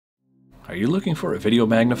Are you looking for a video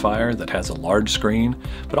magnifier that has a large screen,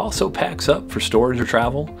 but also packs up for storage or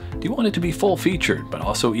travel? Do you want it to be full featured, but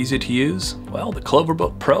also easy to use? Well, the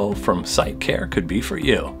CloverBook Pro from SightCare could be for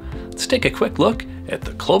you. Let's take a quick look at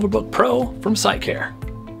the CloverBook Pro from SightCare.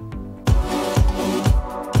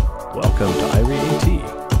 Welcome to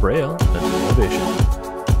iRead AT, Braille and Low Vision.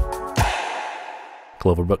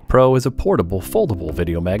 CloverBook Pro is a portable, foldable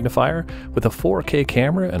video magnifier with a 4K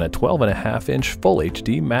camera and a 12.5-inch Full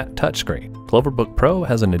HD matte touchscreen. CloverBook Pro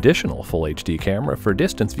has an additional Full HD camera for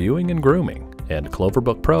distance viewing and grooming, and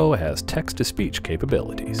CloverBook Pro has text-to-speech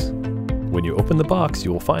capabilities. When you open the box,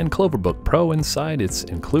 you will find CloverBook Pro inside its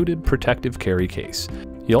included protective carry case.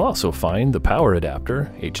 You'll also find the power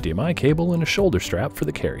adapter, HDMI cable, and a shoulder strap for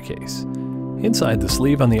the carry case. Inside the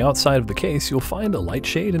sleeve on the outside of the case, you'll find a light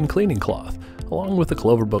shade and cleaning cloth, along with the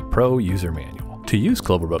CloverBook Pro user manual. To use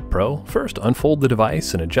CloverBook Pro, first unfold the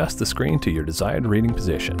device and adjust the screen to your desired reading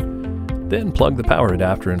position. Then plug the power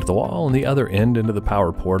adapter into the wall and the other end into the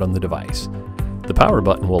power port on the device. The power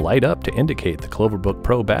button will light up to indicate the CloverBook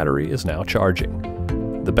Pro battery is now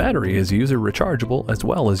charging. The battery is user rechargeable as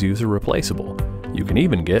well as user replaceable. You can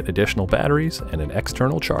even get additional batteries and an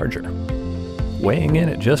external charger. Weighing in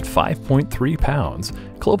at just 5.3 pounds,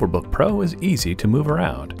 CloverBook Pro is easy to move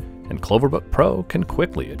around, and CloverBook Pro can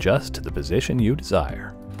quickly adjust to the position you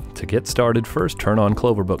desire. To get started, first turn on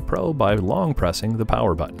CloverBook Pro by long pressing the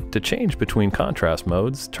power button. To change between contrast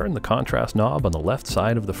modes, turn the contrast knob on the left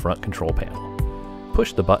side of the front control panel.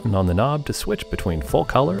 Push the button on the knob to switch between full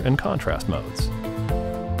color and contrast modes.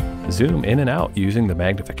 Zoom in and out using the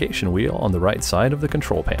magnification wheel on the right side of the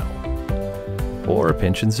control panel, or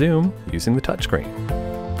pinch and zoom using the touchscreen.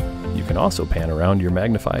 You can also pan around your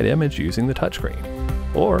magnified image using the touchscreen,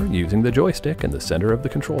 or using the joystick in the center of the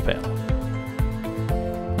control panel.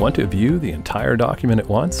 Want to view the entire document at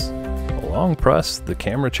once? Long press the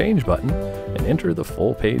camera change button and enter the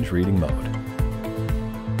full page reading mode.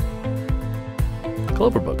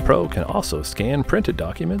 CloverBook Pro can also scan printed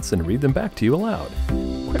documents and read them back to you aloud.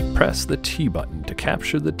 Quick press the T button to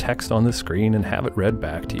capture the text on the screen and have it read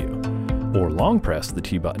back to you. Or long press the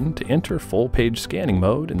T button to enter full page scanning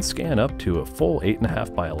mode and scan up to a full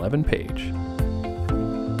 8.5 by 11 page.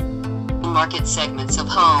 Market segments of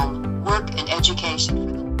home, work, and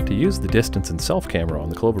education. To use the distance and self camera on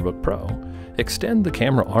the CloverBook Pro, extend the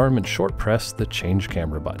camera arm and short press the change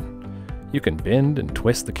camera button. You can bend and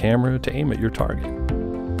twist the camera to aim at your target.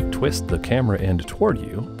 Twist the camera end toward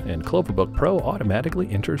you, and CloverBook Pro automatically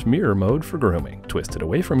enters mirror mode for grooming. Twist it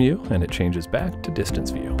away from you, and it changes back to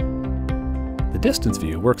distance view. The distance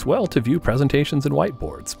view works well to view presentations and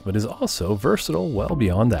whiteboards, but is also versatile well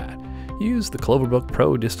beyond that. Use the CloverBook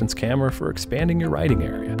Pro distance camera for expanding your writing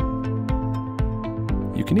area.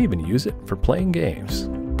 You can even use it for playing games.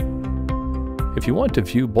 If you want to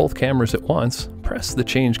view both cameras at once, press the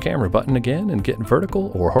change camera button again and get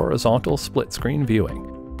vertical or horizontal split screen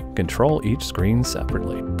viewing. Control each screen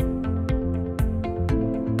separately.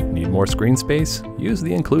 Need more screen space? Use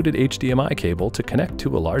the included HDMI cable to connect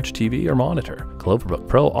to a large TV or monitor. CloverBook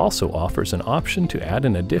Pro also offers an option to add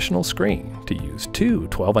an additional screen to use two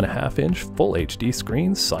 12.5-inch Full HD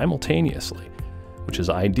screens simultaneously, which is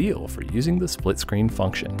ideal for using the split screen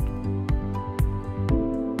function.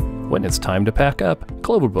 When it's time to pack up,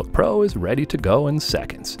 CloverBook Pro is ready to go in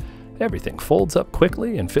seconds. Everything folds up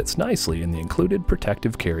quickly and fits nicely in the included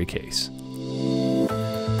protective carry case.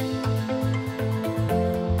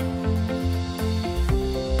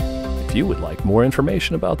 If you would like more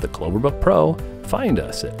information about the CloverBook Pro, find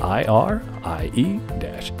us at irie-at.com.